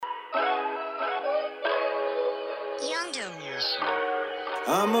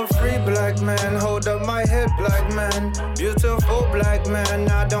I'm a free black man, hold up my head, black man. Beautiful black man,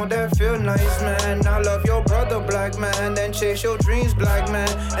 now don't that feel nice, man? I love your brother, black man, then chase your dreams, black man,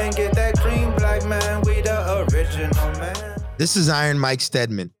 and get that cream, black man. We the original man. This is Iron Mike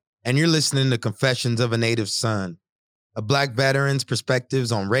Stedman, and you're listening to Confessions of a Native Son, a black veteran's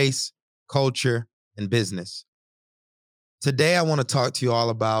perspectives on race, culture, and business. Today, I want to talk to you all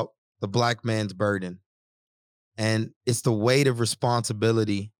about the black man's burden. And it's the weight of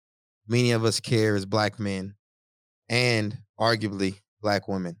responsibility many of us carry as black men and arguably black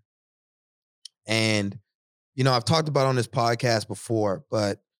women. And, you know, I've talked about on this podcast before,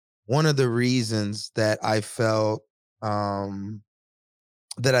 but one of the reasons that I felt that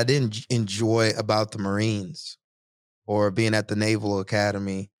I didn't enjoy about the Marines or being at the Naval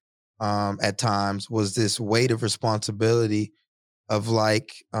Academy at times was this weight of responsibility of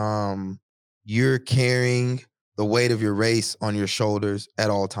like you're carrying the weight of your race on your shoulders at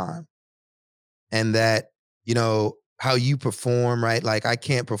all time. And that, you know, how you perform, right? Like I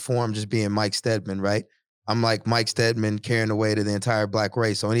can't perform just being Mike Stedman, right? I'm like Mike Stedman carrying the weight of the entire black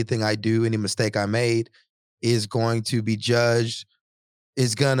race. So anything I do, any mistake I made is going to be judged,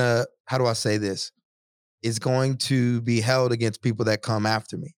 is gonna, how do I say this? Is going to be held against people that come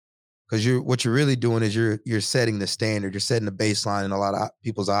after me. Because what you're really doing is you're setting the standard, you're setting the baseline in a lot of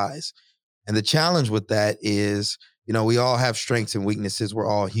people's eyes. And the challenge with that is, you know, we all have strengths and weaknesses. We're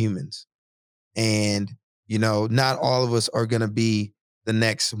all humans. And, you know, not all of us are going to be the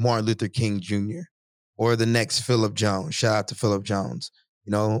next Martin Luther King Jr. or the next Philip Jones. Shout out to Philip Jones.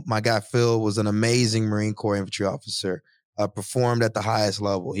 You know, my guy Phil was an amazing Marine Corps infantry officer, performed at the highest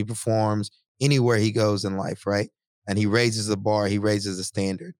level. He performs anywhere he goes in life, right? And he raises the bar, he raises the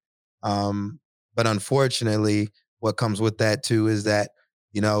standard. But unfortunately, what comes with that too is that,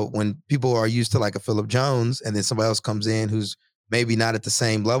 you know, when people are used to like a Philip Jones and then somebody else comes in who's maybe not at the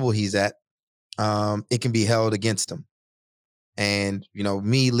same level he's at, it can be held against them. And, you know,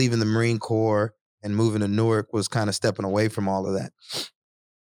 me leaving the Marine Corps and moving to Newark was kind of stepping away from all of that.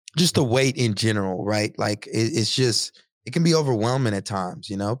 Just the weight in general, right? Like it's just, it can be overwhelming at times,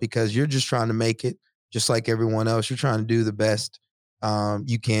 you know, because you're just trying to make it just like everyone else. You're trying to do the best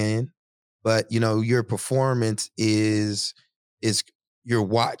you can. But, you know, your performance is you're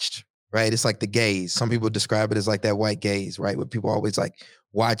watched, right? It's like the gaze. Some people describe it as like that white gaze, right? Where people are always like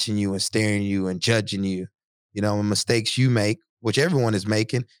watching you and staring you and judging you, you know, and mistakes you make, which everyone is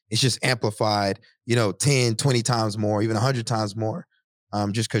making, it's just amplified, you know, 10, 20 times more, even 100 times more,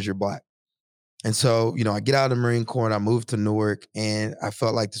 just because you're black. And so, you know, I get out of the Marine Corps and I moved to Newark and I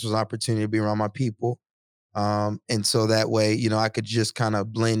felt like this was an opportunity to be around my people. And so that way, you know, I could just kind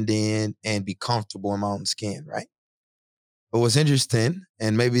of blend in and be comfortable in my own skin, right? But what's interesting,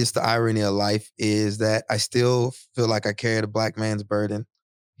 and maybe it's the irony of life, is that I still feel like I carry the black man's burden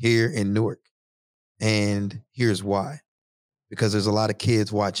here in Newark. And here's why. Because there's a lot of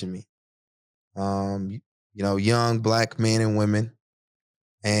kids watching me. You know, young black men and women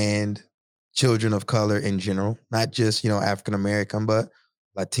and children of color in general, not just, you know, African American, but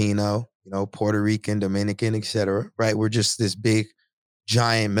Latino, you know, Puerto Rican, Dominican, etc. Right? We're just this big,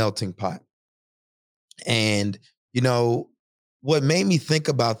 giant melting pot. And, you know, what made me think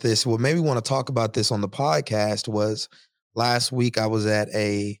about this, what made me want to talk about this on the podcast was last week I was at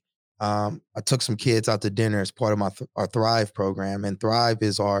I took some kids out to dinner as part of our Thrive program. And Thrive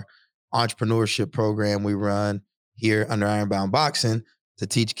is our entrepreneurship program we run here under Ironbound Boxing to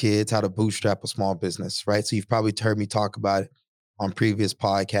teach kids how to bootstrap a small business, right? So you've probably heard me talk about it on previous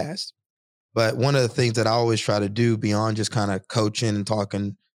podcasts. But one of the things that I always try to do beyond just kind of coaching and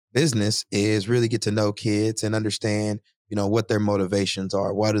talking business is really get to know kids and understand, you know, what their motivations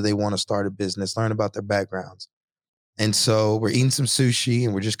are. Why do they want to start a business? Learn about their backgrounds. And so we're eating some sushi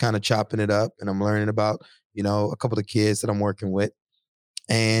and we're just kind of chopping it up. And I'm learning about, you know, a couple of kids that I'm working with.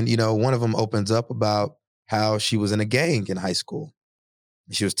 And, you know, one of them opens up about how she was in a gang in high school.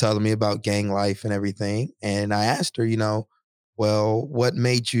 She was telling me about gang life and everything. And I asked her, you know, well, what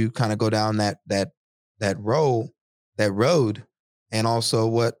made you kind of go down that road? And also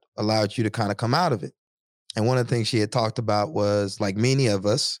what allowed you to kind of come out of it? And one of the things she had talked about was, like many of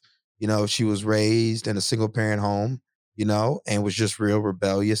us, you know, she was raised in a single parent home, you know, and was just real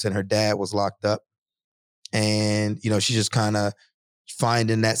rebellious, and her dad was locked up. And, you know, she just kind of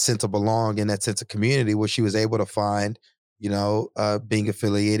finding that sense of belonging, that sense of community where she was able to find, you know, being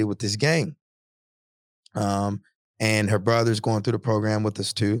affiliated with this gang. And her brother's going through the program with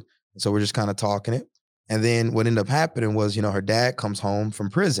us too. And so we're just kind of talking it. And then what ended up happening was, you know, her dad comes home from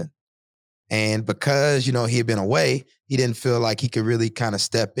prison. And because, you know, he had been away, he didn't feel like he could really kind of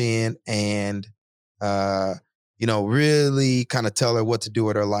step in and, really kind of tell her what to do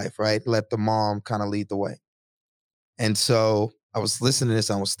with her life, right? Let the mom kind of lead the way. And so I was listening to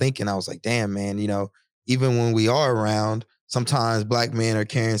this, I was thinking, I was like, damn, man, even when we are around, sometimes black men are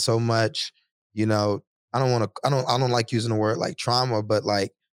carrying so much, you know, I don't like using the word like trauma, but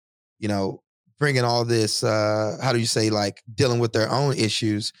like, you know, bringing all this, how do you say, like dealing with their own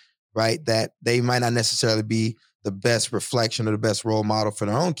issues, right? That they might not necessarily be the best reflection or the best role model for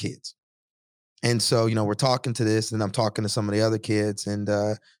their own kids. And so, we're talking to this, and I'm talking to some of the other kids, and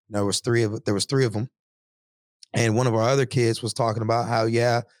there was three of them, and one of our other kids was talking about how,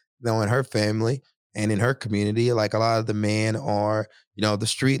 yeah, in her family and in her community, like a lot of the men are, the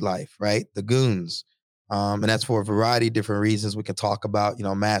street life, right? The goons. And that's for a variety of different reasons. We can talk about,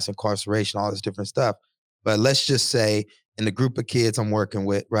 mass incarceration, all this different stuff. But let's just say in the group of kids I'm working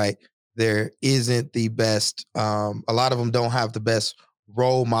with, right, there isn't the best, a lot of them don't have the best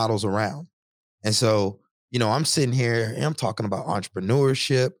role models around. And so, I'm sitting here and I'm talking about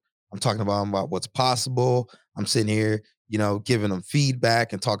entrepreneurship. I'm talking about what's possible. I'm sitting here, giving them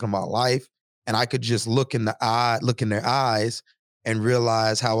feedback and talking about life. And I could just look in their eyes and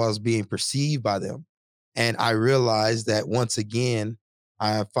realize how I was being perceived by them. And I realized that once again,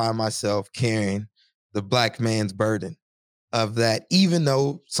 I find myself carrying the black man's burden of that, even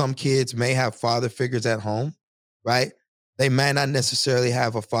though some kids may have father figures at home, right? They may not necessarily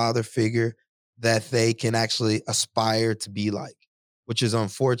have a father figure that they can actually aspire to be like, which is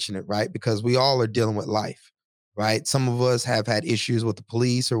unfortunate, right? Because we all are dealing with life, right? Some of us have had issues with the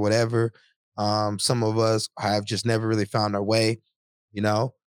police or whatever. Some of us have just never really found our way, you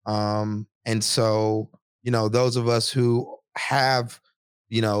know? And so, those of us who have,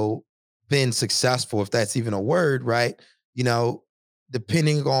 you know, been successful, if that's even a word, right? You know,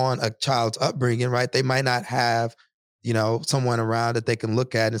 depending on a child's upbringing, right? They might not have, someone around that they can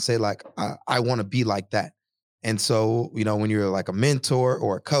look at and say, like, I want to be like that. And so, when you're like a mentor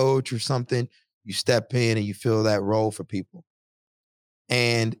or a coach or something, you step in and you fill that role for people.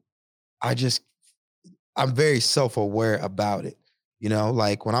 And I just, I'm very self aware about it.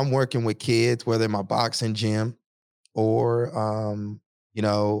 Like when I'm working with kids, whether in my boxing gym or,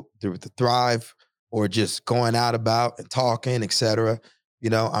 through the Thrive or just going out about and talking, etc.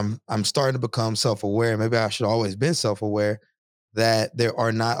 I'm starting to become self aware. Maybe I should always been self aware that there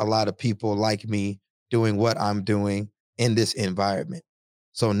are not a lot of people like me doing what I'm doing in this environment.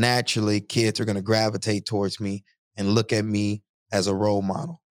 So naturally, kids are going to gravitate towards me and look at me as a role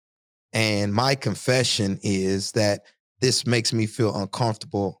model. And my confession is that this makes me feel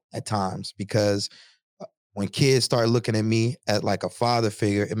uncomfortable at times because when kids start looking at me as like a father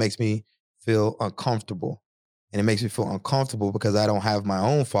figure, it makes me feel uncomfortable. And it makes me feel uncomfortable because I don't have my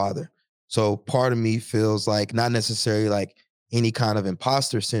own father. So part of me feels like not necessarily like any kind of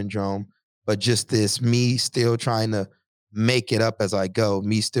imposter syndrome, but just this me still trying to make it up as I go,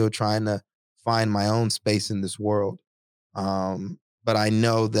 me still trying to find my own space in this world. But I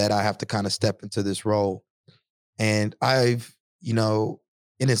know that I have to kind of step into this role. And and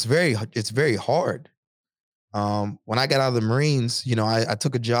it's very hard. When I got out of the Marines, I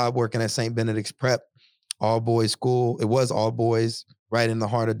took a job working at St. Benedict's Prep, all boys school. It was all boys right in the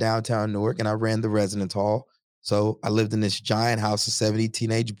heart of downtown Newark, and I ran the residence hall. So I lived in this giant house of 70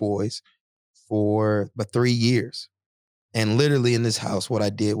 teenage boys for about 3 years. And literally in this house, what I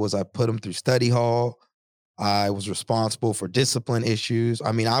did was I put them through study hall. I was responsible for discipline issues.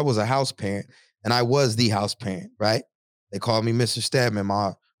 I mean, I was a house parent and I was the house parent, right? They called me Mr. Stedman.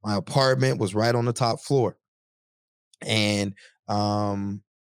 My apartment was right on the top floor. And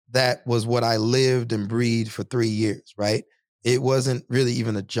that was what I lived and breathed for 3 years, right? It wasn't really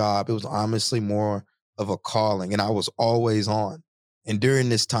even a job. It was honestly more of a calling, and I was always on. And during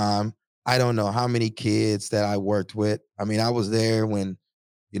this time, I don't know how many kids that I worked with. I mean, I was there when,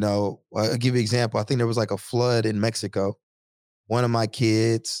 I'll give you an example. I think there was like a flood in Mexico. One of my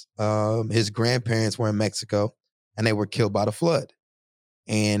kids, his grandparents were in Mexico and they were killed by the flood.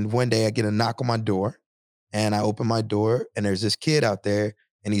 And one day I get a knock on my door and I open my door and there's this kid out there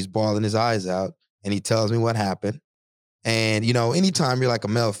and he's bawling his eyes out and he tells me what happened. And, anytime you're like a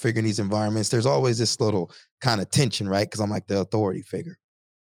male figure in these environments, there's always this little kind of tension, right? Because I'm like the authority figure.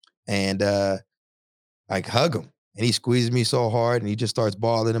 And I hug him and he squeezes me so hard and he just starts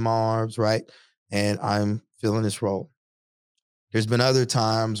bawling in my arms, right? And I'm feeling this role. There's been other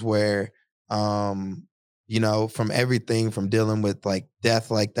times where, from everything from dealing with like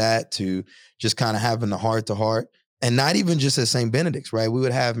death like that to just kind of having the heart to heart and not even just at St. Benedict's, right? We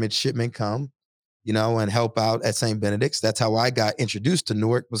would have midshipmen come, and help out at St. Benedict's. That's how I got introduced to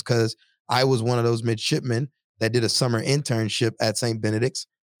Newark was because I was one of those midshipmen that did a summer internship at St. Benedict's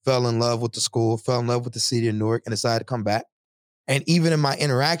fell in love with the school, fell in love with the city of Newark, and decided to come back. And even in my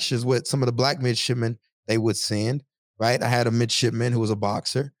interactions with some of the black midshipmen they would send, right? I had a midshipman who was a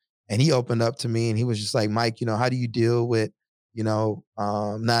boxer, and he opened up to me and he was just like, Mike, how do you deal with,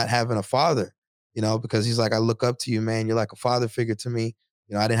 not having a father? Because he's like, I look up to you, man. You're like a father figure to me.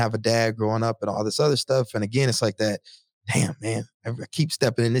 I didn't have a dad growing up and all this other stuff. And again, it's like that, damn, man, I keep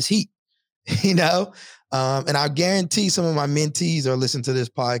stepping in this heat, and I guarantee some of my mentees are listening to this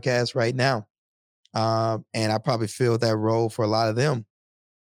podcast right now. And I probably feel that role for a lot of them.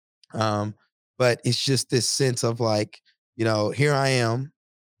 But it's just this sense of like, here I am,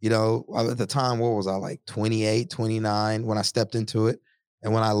 at the time, what was I, like 28, 29 when I stepped into it.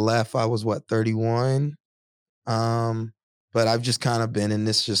 And when I left, I was 31. But I've just kind of been in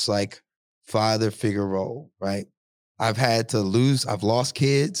this just like father figure role, right? I've lost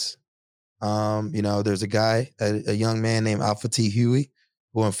kids. There's a guy, a young man named Alpha T. Huey,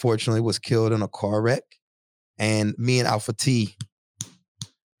 who unfortunately was killed in a car wreck. And me and Alpha T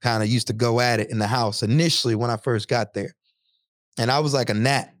kind of used to go at it in the house initially when I first got there. And I was like a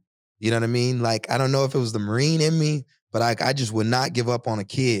gnat, you know what I mean? Like, I don't know if it was the Marine in me, but I just would not give up on a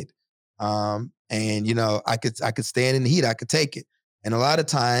kid. And I could stand in the heat, I could take it. And a lot of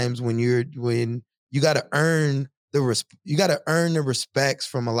times when you got to earn the respects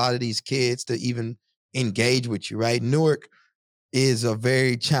from a lot of these kids to even engage with you, right? Newark is a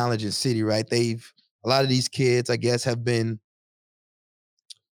very challenging city, right? A lot of these kids, I guess, have been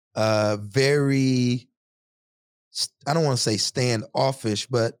very, I don't want to say standoffish,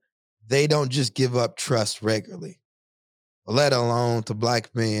 but they don't just give up trust regularly, let alone to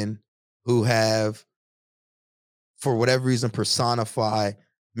black men who have, for whatever reason, personify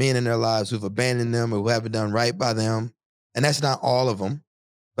men in their lives who've abandoned them or who haven't done right by them. And that's not all of them,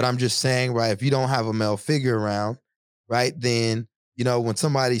 but I'm just saying, right, if you don't have a male figure around, right, then, when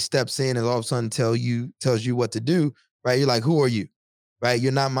somebody steps in and all of a sudden tells you what to do, right, you're like, who are you? Right?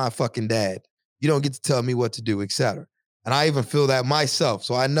 You're not my fucking dad. You don't get to tell me what to do, etc. And I even feel that myself.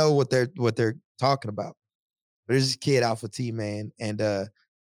 So I know what they're talking about. But there's this kid, Alpha T, man. And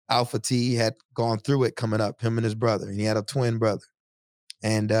Alpha T had gone through it coming up, him and his brother. And he had a twin brother.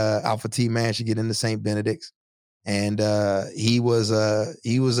 And Alpha T managed to get into St. Benedict's. And he was a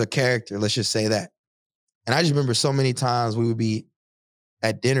character, let's just say that. And I just remember so many times we would be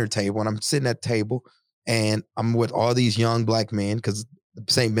at dinner table and I'm sitting at the table and I'm with all these young black men because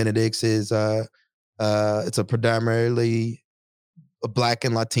St. Benedict's is it's a predominantly a black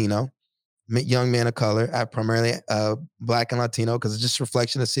and Latino young man of color, primarily black and Latino because it's just a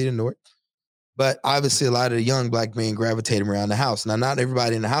reflection of the city of Newark. But obviously a lot of the young black men gravitated around the house. Now, not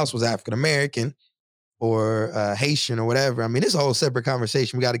everybody in the house was African American or Haitian or whatever. I mean, it's a whole separate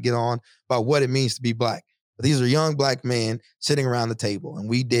conversation we got to get on about what it means to be black. But these are young black men sitting around the table, and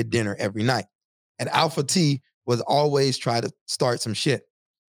we did dinner every night. And Alpha T was always try to start some shit.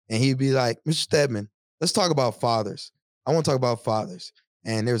 And he'd be like, Mr. Stedman, let's talk about fathers. I want to talk about fathers.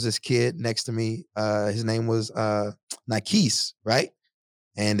 And there was this kid next to me. His name was Nikes, right?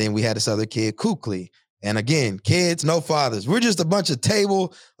 And then we had this other kid, Kukli. And again, kids, no fathers. We're just a bunch of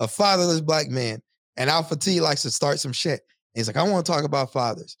table of fatherless black men. And Alpha T likes to start some shit. And he's like, I want to talk about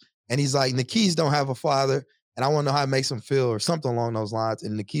fathers. And he's like, Nikes don't have a father. And I want to know how it makes him feel or something along those lines.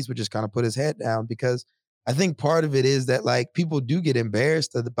 And Nikes would just kind of put his head down because I think part of it is that like people do get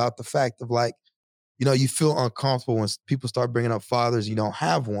embarrassed about the fact of like, you know, you feel uncomfortable when people start bringing up fathers, you don't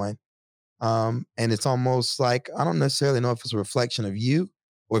have one. And it's almost like, I don't necessarily know if it's a reflection of you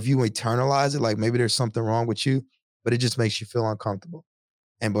or if you internalize it, like maybe there's something wrong with you, but it just makes you feel uncomfortable.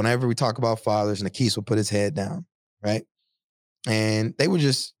 And whenever we talk about fathers, Nikes will put his head down, right? And they would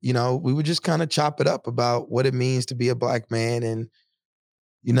just, you know, we would just kind of chop it up about what it means to be a black man. And,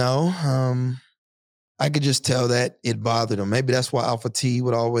 you know, I could just tell that it bothered him. Maybe that's why Alpha T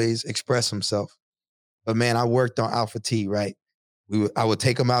would always express himself. But man, I worked on Alpha T, right? I would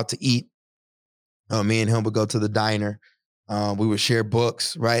take him out to eat. Me and him would go to the diner. We would share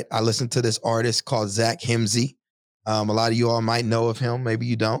books, right? I listened to this artist called Zach Hemsey. A lot of you all might know of him. Maybe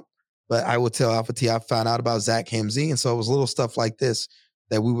you don't. But I would tell Alpha T I found out about Zach Hemsey. And so it was little stuff like this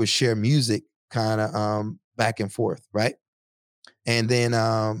that we would share music kind of back and forth, right? And then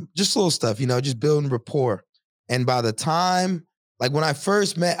just little stuff, you know, just building rapport. And by the time, like when I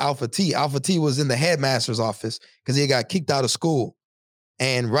first met Alpha T was in the headmaster's office because he got kicked out of school.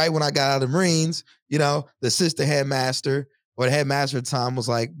 And right when I got out of the Marines, you know, the assistant headmaster or the headmaster at the time was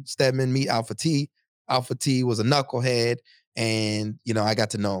like, Stedman, meet Alpha T. Alpha T was a knucklehead and, you know, I got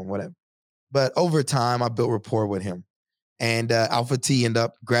to know him, whatever. But over time, I built rapport with him. And Alpha T ended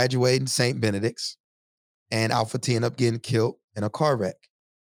up graduating St. Benedict's and Alpha T ended up getting killed in a car wreck.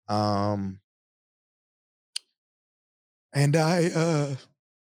 Um, and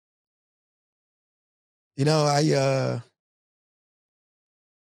you know, I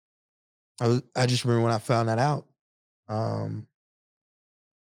just remember when I found that out. Um,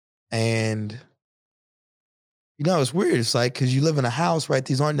 and you know, it's weird. It's like, cause you live in a house, right?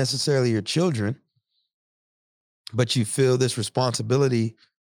 These aren't necessarily your children, but you feel this responsibility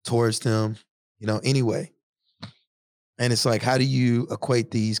towards them, you know, anyway. And it's like, how do you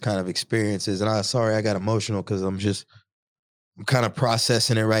equate these kind of experiences? And sorry, I got emotional because I'm kind of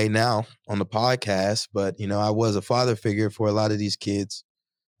processing it right now on the podcast. But, you know, I was a father figure for a lot of these kids.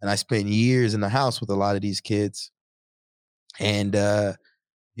 And I spent years in the house with a lot of these kids. And,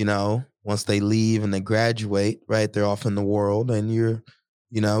 you know, once they leave and they graduate, right, they're off in the world and you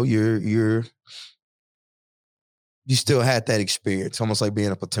know, you still had that experience, almost like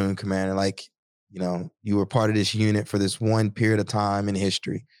being a platoon commander. Like, you know, you were part of this unit for this one period of time in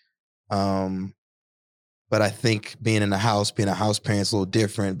history. Um, but I think being in the house, being a house parent is a little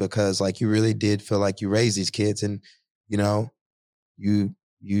different because like you really did feel like you raised these kids and, you know, you,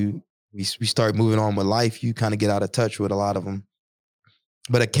 we start moving on with life. You kind of get out of touch with a lot of them,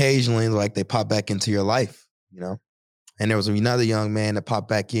 but occasionally like they pop back into your life, you know? And there was another young man that popped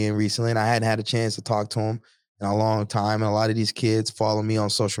back in recently and I hadn't had a chance to talk to him in a long time. And a lot of these kids follow me on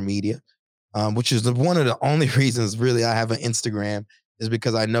social media, which is one of the only reasons really I have an Instagram is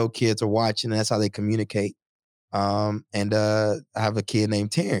because I know kids are watching and that's how they communicate. I have a kid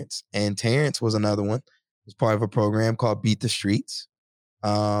named Terrence, and Terrence was another one. He was part of a program called Beat the Streets.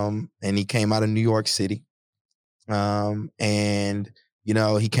 And he came out of New York City. And you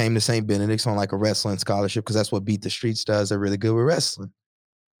know, he came to St. Benedict's on like a wrestling scholarship because that's what Beat the Streets does. They're really good with wrestling.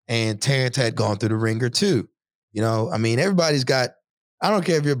 And Terrence had gone through the ringer too. You know, I mean, everybody's got, I don't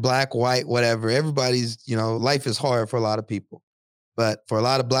care if you're black, white, whatever. Everybody's, you know, life is hard for a lot of people. But for a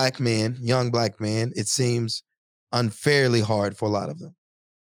lot of black men, young black men, it seems unfairly hard for a lot of them.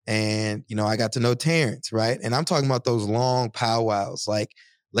 And, you know, I got to know Terrence, right? And I'm talking about those long powwows, like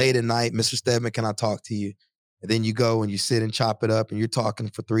late at night, Mr. Stedman, can I talk to you? And then you go and you sit and chop it up and you're talking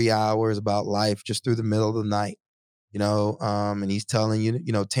for 3 hours about life just through the middle of the night, you know, and he's telling you,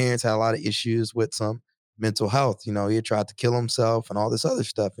 you know, Terrence had a lot of issues with some mental health. You know, he had tried to kill himself and all this other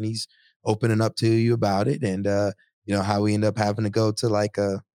stuff. And he's opening up to you about it. And, you know, how we end up having to go to like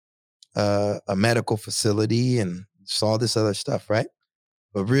a medical facility and saw this other stuff, right?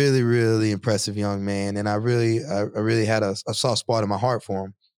 But really, really impressive young man. And I really had a soft spot in my heart for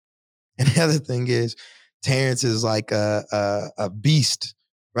him. And the other thing is, Terrence is like a beast,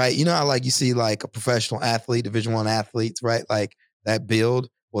 right? You know how like you see like a professional athlete, Division I athletes, right? Like that build.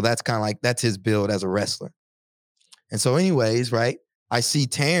 Well, that's kind of like, that's his build as a wrestler. And so anyways, right, I see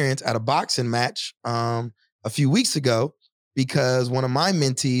Terrence at a boxing match a few weeks ago because one of my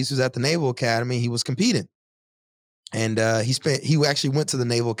mentees who's at the Naval Academy, he was competing. And he actually went to the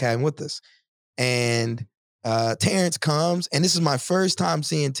Naval Academy with us. And Terrence comes, and this is my first time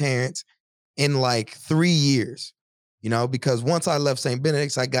seeing Terrence in like 3 years, you know, because once I left St.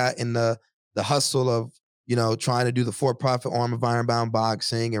 Benedict's, I got in the hustle of, you know, trying to do the for-profit arm of Ironbound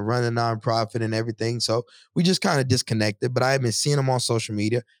Boxing and run a nonprofit and everything. So we just kind of disconnected, but I have been seeing him on social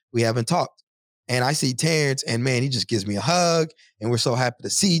media. We haven't talked. And I see Terrence, and man, he just gives me a hug, and we're so happy to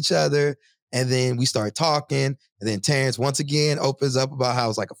see each other. And then we start talking, and then Terrence once again opens up about how I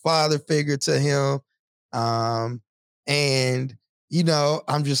was like a father figure to him. And, you know,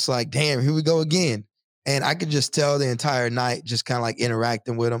 I'm just like, damn, here we go again. And I could just tell the entire night, just kind of like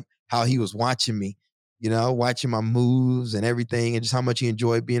interacting with him, how he was watching me, you know, watching my moves and everything, and just how much he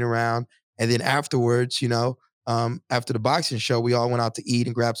enjoyed being around. And then afterwards, you know, after the boxing show, we all went out to eat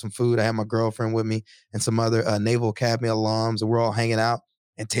and grab some food. I had my girlfriend with me and some other Naval Academy alums, and we're all hanging out.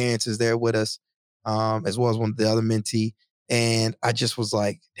 And Terrence is there with us, as well as one of the other mentee. And I just was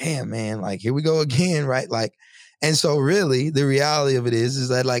like, damn, man, like, here we go again, right? Like, and so really the reality of it is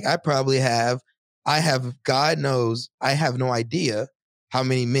that like, God knows, I have no idea how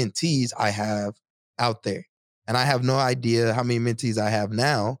many mentees I have out there. And I have no idea how many mentees I have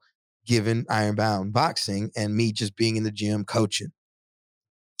now, given Ironbound Boxing and me just being in the gym coaching.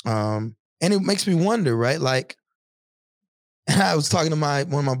 And it makes me wonder, right? Like, I was talking to one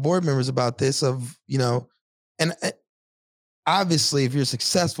of my board members about this of, you know, and obviously if you're a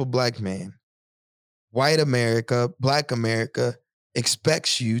successful black man, white America, black America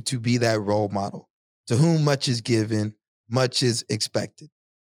expects you to be that role model to whom much is given, much is expected.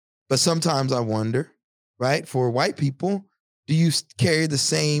 But sometimes I wonder, right, for white people, do you carry the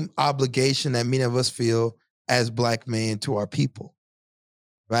same obligation that many of us feel as black men to our people,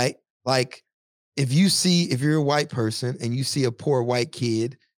 right? Like, if you're a white person and you see a poor white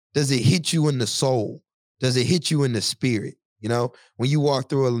kid Does it hit you in the soul? Does it hit you in the spirit? You know, when you walk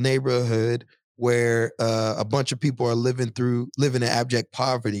through a neighborhood where a bunch of people are living in abject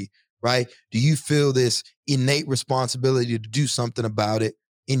poverty, right? Do you feel this innate responsibility to do something about it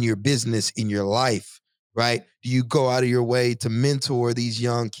in your business, in your life, right? Do you go out of your way to mentor these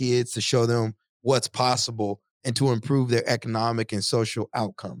young kids to show them what's possible and to improve their economic and social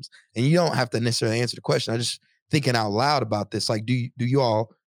outcomes? And you don't have to necessarily answer the question. I just thinking out loud about this. Like, do you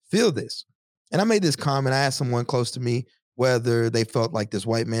all feel this? And I made this comment. I asked someone close to me whether they felt like this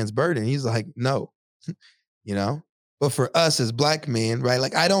white man's burden. He's like, no, you know? But for us as black men, right?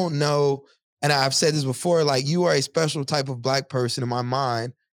 Like, I don't know. And I've said this before, like, you are a special type of black person in my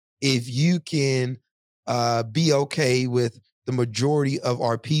mind if you can be okay with the majority of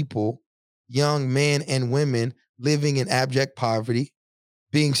our people, young men and women, living in abject poverty,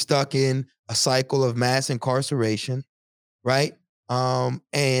 being stuck in a cycle of mass incarceration, right?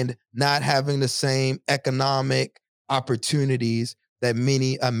 And not having the same economic opportunities that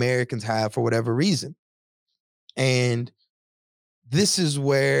many Americans have for whatever reason. And this is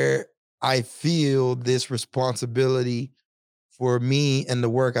where I feel this responsibility for me and the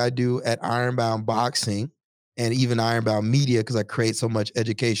work I do at Ironbound Boxing and even Ironbound Media, because I create so much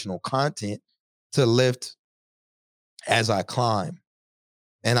educational content, to lift as I climb.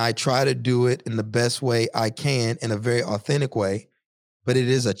 And I try to do it in the best way I can, in a very authentic way. But it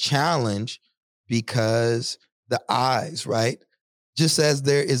is a challenge because the eyes, right? Just as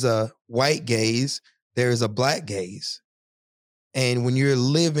there is a white gaze, there is a black gaze. And when you're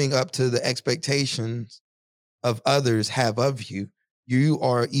living up to the expectations of others have of you, you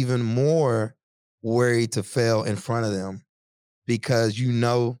are even more worried to fail in front of them because you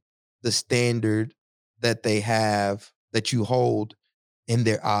know the standard that they have, that you hold in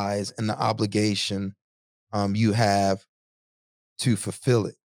their eyes, and the obligation you have to fulfill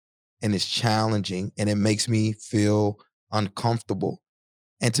it. And it's challenging and it makes me feel uncomfortable.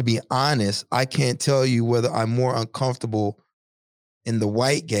 And to be honest, I can't tell you whether I'm more uncomfortable in the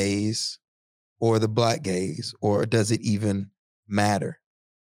white gaze or the black gaze, or does it even matter?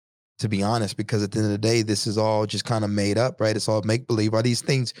 To be honest, because at the end of the day, this is all just kind of made up, right? It's all make believe. Are these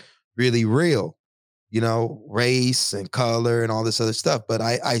things really real? You know, race and color and all this other stuff. But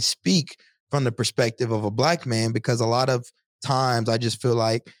I speak from the perspective of a black man because a lot of times I just feel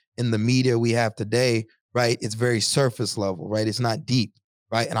like in the media we have today, right, it's very surface level, right? It's not deep,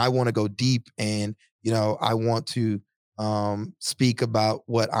 right? And I want to go deep, and, you know, I want to speak about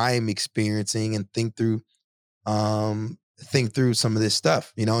what I am experiencing and think through some of this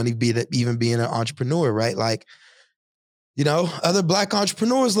stuff, you know, and even being an entrepreneur, right? Like, you know, other black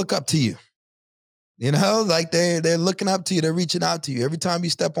entrepreneurs look up to you. You know, like they're looking up to you, they're reaching out to you. Every time you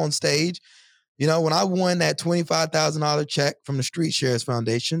step on stage, you know, when I won that $25,000 check from the Street Shares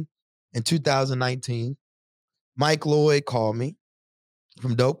Foundation in 2019, Mike Lloyd called me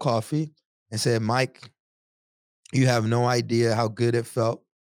from Dope Coffee and said, Mike, you have no idea how good it felt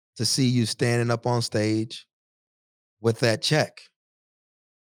to see you standing up on stage with that check.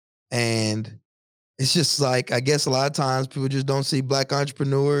 And it's just like, I guess a lot of times people just don't see black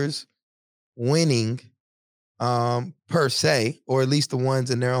entrepreneurs winning per se, or at least the ones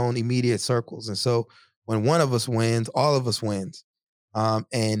in their own immediate circles. And so when one of us wins, all of us wins.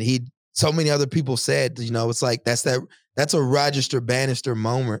 And so many other people said, you know, it's like, that's a Rochester Bannister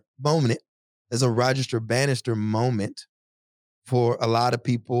moment. There's a Rochester Bannister moment for a lot of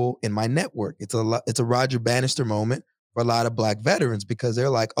people in my network. It's a Roger Bannister moment for a lot of black veterans, because they're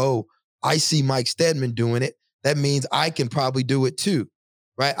like, oh, I see Mike Stedman doing it. That means I can probably do it too,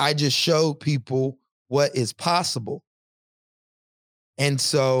 right? I just showed people what is possible. And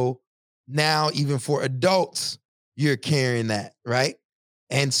so now even for adults, you're carrying that, right?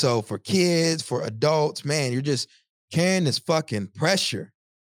 And so for kids, for adults, man, you're just carrying this fucking pressure.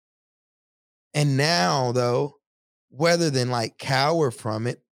 And now though, rather than like cower from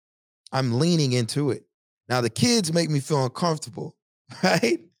it, I'm leaning into it. Now the kids make me feel uncomfortable,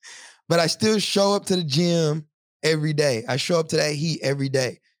 right? But I still show up to the gym every day. I show up to that heat every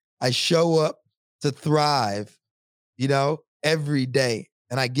day. I show up to thrive, you know, every day.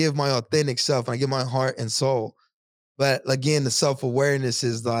 And I give my authentic self, and I give my heart and soul. But again, the self-awareness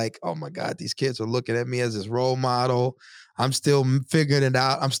is like, oh my God, these kids are looking at me as this role model. I'm still figuring it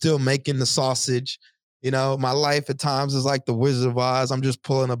out. I'm still making the sausage. You know, my life at times is like the Wizard of Oz. I'm just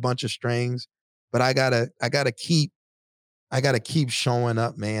pulling a bunch of strings. But I gotta keep showing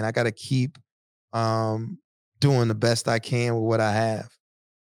up, man. I gotta keep doing the best I can with what I have.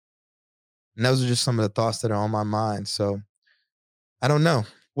 And those are just some of the thoughts that are on my mind. So I don't know.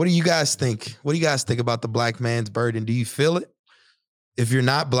 What do you guys think? What do you guys think about the black man's burden? Do you feel it? If you're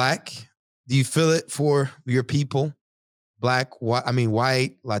not Black, do you feel it for your people? Black,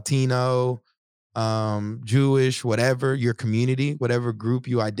 white, Latino, Jewish, whatever your community, whatever group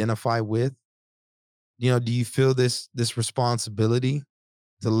you identify with. Do you feel this responsibility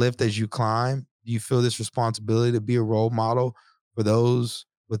to lift as you climb? Do you feel this responsibility to be a role model for those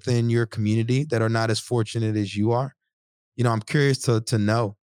within your community that are not as fortunate as you are? I'm curious to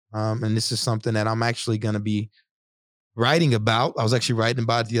know. And this is something that I'm actually going to be writing about. I was actually writing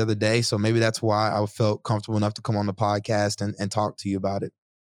about it the other day. So maybe that's why I felt comfortable enough to come on the podcast and talk to you about it.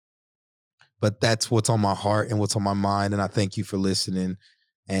 But that's what's on my heart and what's on my mind. And I thank you for listening.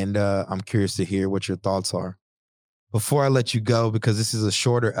 And I'm curious to hear what your thoughts are. Before I let you go, because this is a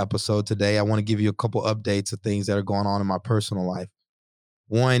shorter episode today, I want to give you a couple updates of things that are going on in my personal life.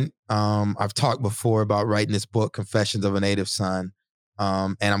 One, I've talked before about writing this book, Confessions of a Native Son.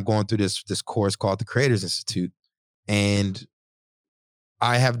 And I'm going through this course called the Creators Institute. And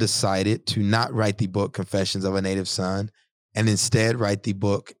I have decided to not write the book, Confessions of a Native Son, and instead write the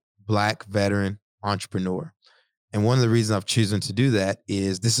book, Black Veteran Entrepreneur. And one of the reasons I've chosen to do that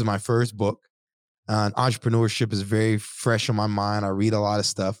is this is my first book. Entrepreneurship is very fresh on my mind. I read a lot of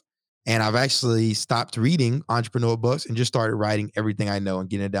stuff. And I've actually stopped reading entrepreneur books and just started writing everything I know and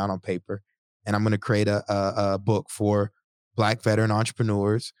getting it down on paper. And I'm going to create a book for Black veteran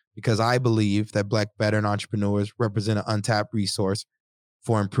entrepreneurs because I believe that Black veteran entrepreneurs represent an untapped resource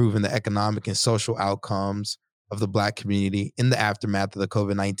for improving the economic and social outcomes of the Black community in the aftermath of the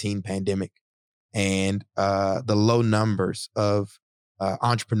COVID-19 pandemic and the low numbers of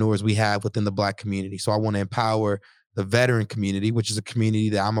entrepreneurs we have within the Black community. So I want to empower the veteran community, which is a community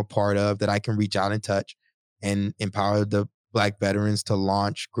that I'm a part of, that I can reach out and touch and empower the Black veterans to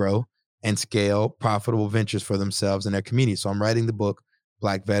launch, grow, and scale profitable ventures for themselves and their community. So I'm writing the book,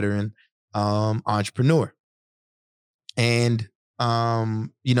 Black Veteran Entrepreneur. And,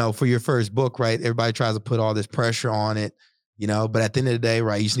 for your first book, right, everybody tries to put all this pressure on it, but at the end of the day,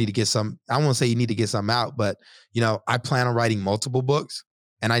 right, you just need to get some, I won't say you need to get something out, but, I plan on writing multiple books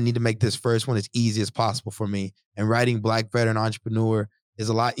and I need to make this first one as easy as possible for me. And writing Black Veteran Entrepreneur is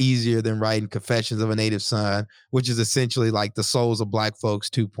a lot easier than writing Confessions of a Native Son, which is essentially like the Souls of Black Folks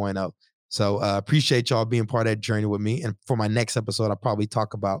 2.0. So appreciate y'all being part of that journey with me. And for my next episode, I'll probably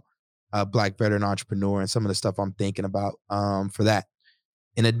talk about Black Veteran Entrepreneur and some of the stuff I'm thinking about for that.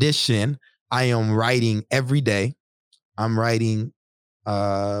 In addition, I am writing every day. I'm writing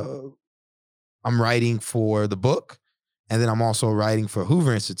for the book, and then I'm also writing for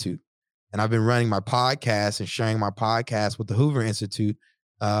Hoover Institute. And I've been running my podcast and sharing my podcast with the Hoover Institute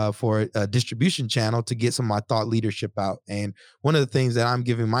for a distribution channel to get some of my thought leadership out. And one of the things that I'm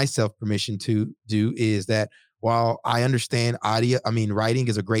giving myself permission to do is that while I understand writing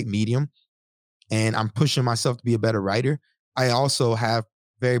is a great medium and I'm pushing myself to be a better writer, I also have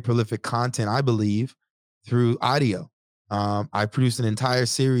very prolific content, I believe, through audio. I produced an entire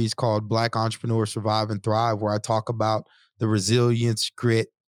series called Black Entrepreneurs Survive and Thrive, where I talk about the resilience, grit,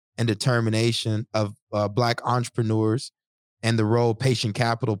 and determination of Black entrepreneurs and the role patient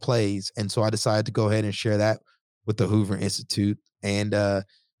capital plays. And so I decided to go ahead and share that with the Hoover Institute. And,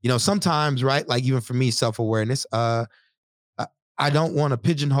 sometimes, right, like even for me, self-awareness, I don't want to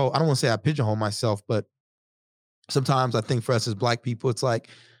pigeonhole. I don't want to say I pigeonhole myself, but sometimes I think for us as Black people, it's like,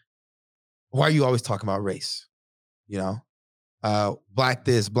 why are you always talking about race? Black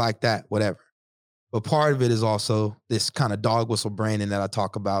this, Black that, whatever. But part of it is also this kind of dog whistle branding that I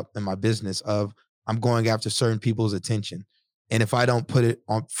talk about in my business of I'm going after certain people's attention. And if I don't put it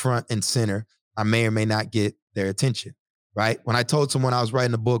on front and center, I may or may not get their attention, right? When I told someone I was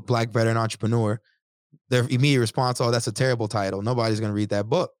writing a book, Black Veteran Entrepreneur, their immediate response, oh, that's a terrible title. Nobody's going to read that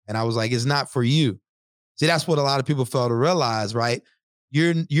book. And I was like, it's not for you. See, that's what a lot of people fail to realize, right?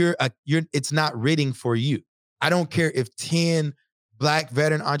 It's not written for you. I don't care if 10 Black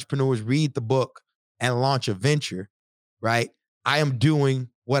veteran entrepreneurs read the book and launch a venture, right? I am doing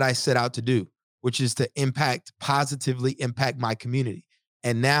what I set out to do, which is to positively impact my community.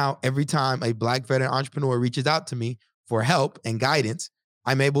 And now every time a Black veteran entrepreneur reaches out to me for help and guidance,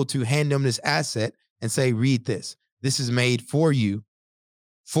 I'm able to hand them this asset and say, read this. This is made for you,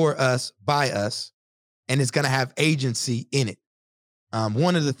 for us, by us, and it's going to have agency in it.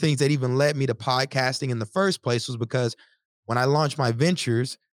 One of the things that even led me to podcasting in the first place was because when I launched my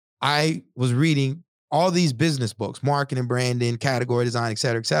ventures, I was reading all these business books, marketing, branding, category design, et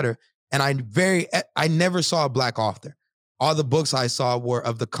cetera, and I never saw a Black author. All the books I saw were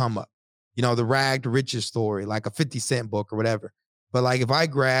of the come up, the rag to riches story, like a 50 Cent book or whatever. But like if I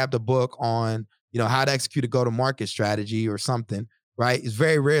grabbed a book on, how to execute a go-to-market strategy or something, right? It's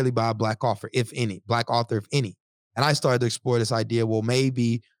very rarely by a Black author, if any. And I started to explore this idea, well,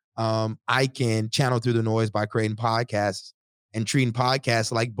 maybe I can channel through the noise by creating podcasts and treating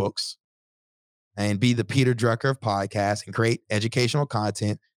podcasts like books and be the Peter Drucker of podcasts and create educational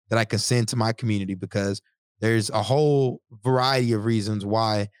content that I can send to my community, because there's a whole variety of reasons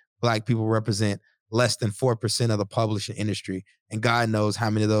why Black people represent less than 4% of the publishing industry. And God knows how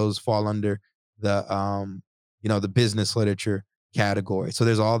many of those fall under the, the business literature category. So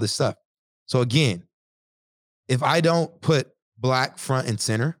there's all this stuff. So again, if I don't put Black front and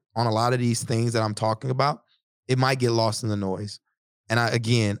center on a lot of these things that I'm talking about, it might get lost in the noise. And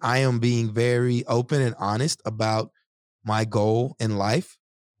I am being very open and honest about my goal in life,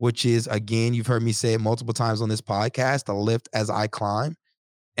 which is, again, you've heard me say it multiple times on this podcast, to lift as I climb.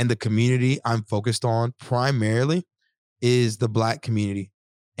 And the community I'm focused on primarily is the Black community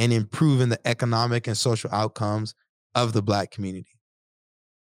and improving the economic and social outcomes of the Black community.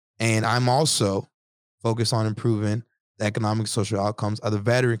 And I'm also focused on improving the economic and social outcomes of the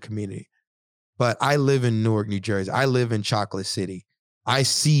veteran community. But I live in Newark, New Jersey. I live in Chocolate City. I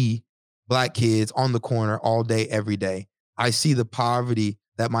see Black kids on the corner all day, every day. I see the poverty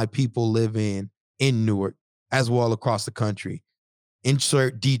that my people live in Newark, as well across the country.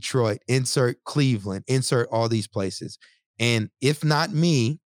 Insert Detroit, insert Cleveland, insert all these places. And if not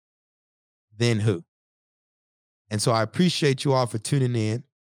me, then who? And so I appreciate you all for tuning in.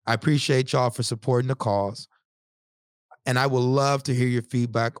 I appreciate y'all for supporting the cause. And I would love to hear your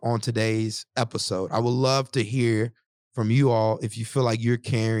feedback on today's episode. I would love to hear from you all if you feel like you're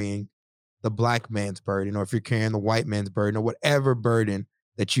carrying the Black man's burden, or if you're carrying the white man's burden, or whatever burden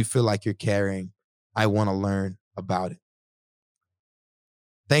that you feel like you're carrying. I want to learn about it.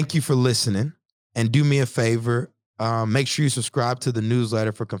 Thank you for listening. And do me a favor, make sure you subscribe to the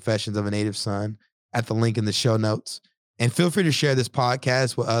newsletter for Confessions of a Native Son at the link in the show notes. And feel free to share this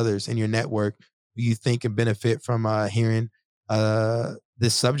podcast with others in your network who you think can benefit from hearing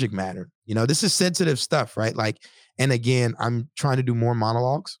this subject matter. This is sensitive stuff, right? And again, I'm trying to do more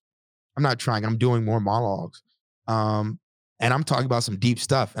monologues. I'm doing more monologues. And I'm talking about some deep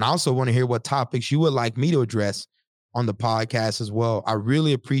stuff. And I also want to hear what topics you would like me to address on the podcast as well. I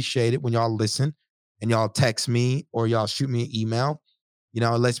really appreciate it when y'all listen and y'all text me or y'all shoot me an email. It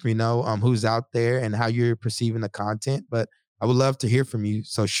lets me know who's out there and how you're perceiving the content. But I would love to hear from you.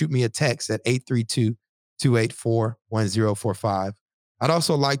 So shoot me a text at 832-284-1045. I'd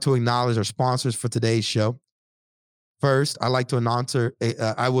also like to acknowledge our sponsors for today's show. First, I would like to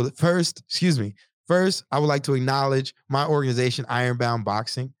acknowledge my organization, Ironbound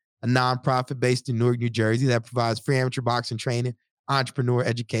Boxing, a nonprofit based in Newark, New Jersey, that provides free amateur boxing training, entrepreneur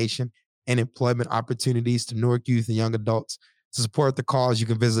education, and employment opportunities to Newark youth and young adults. To support the cause, you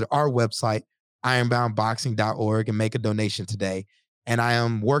can visit our website, ironboundboxing.org, and make a donation today. And I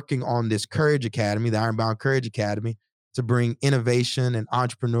am working on this Courage Academy, the Ironbound Courage Academy, to bring innovation and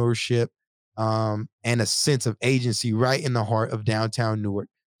entrepreneurship and a sense of agency right in the heart of downtown Newark.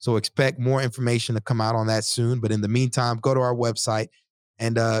 So expect more information to come out on that soon. But in the meantime, go to our website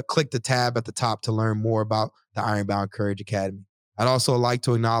and click the tab at the top to learn more about the Ironbound Courage Academy. I'd also like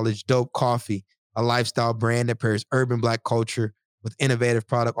to acknowledge Dope Coffee, a lifestyle brand that pairs urban Black culture with innovative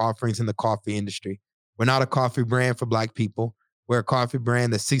product offerings in the coffee industry. We're not a coffee brand for Black people. We're a coffee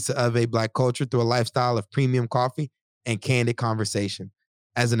brand that seeks to elevate Black culture through a lifestyle of premium coffee and candid conversation.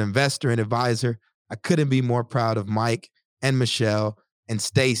 As an investor and advisor, I couldn't be more proud of Mike and Michelle and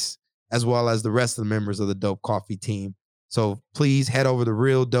Stace, as well as the rest of the members of the Dope Coffee team. So please head over to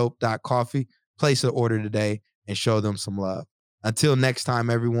realdope.coffee, place an order today, and show them some love. Until next time,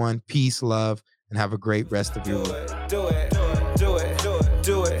 everyone, peace, love, and have a great rest of your week. Do it.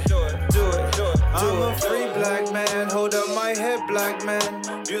 I'm a free Black man, hold up my head, Black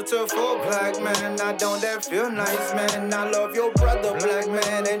man. Beautiful Black man, I don't that feel nice, man. I love your brother, Black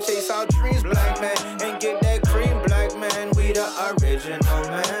man, and chase our dreams, Black man.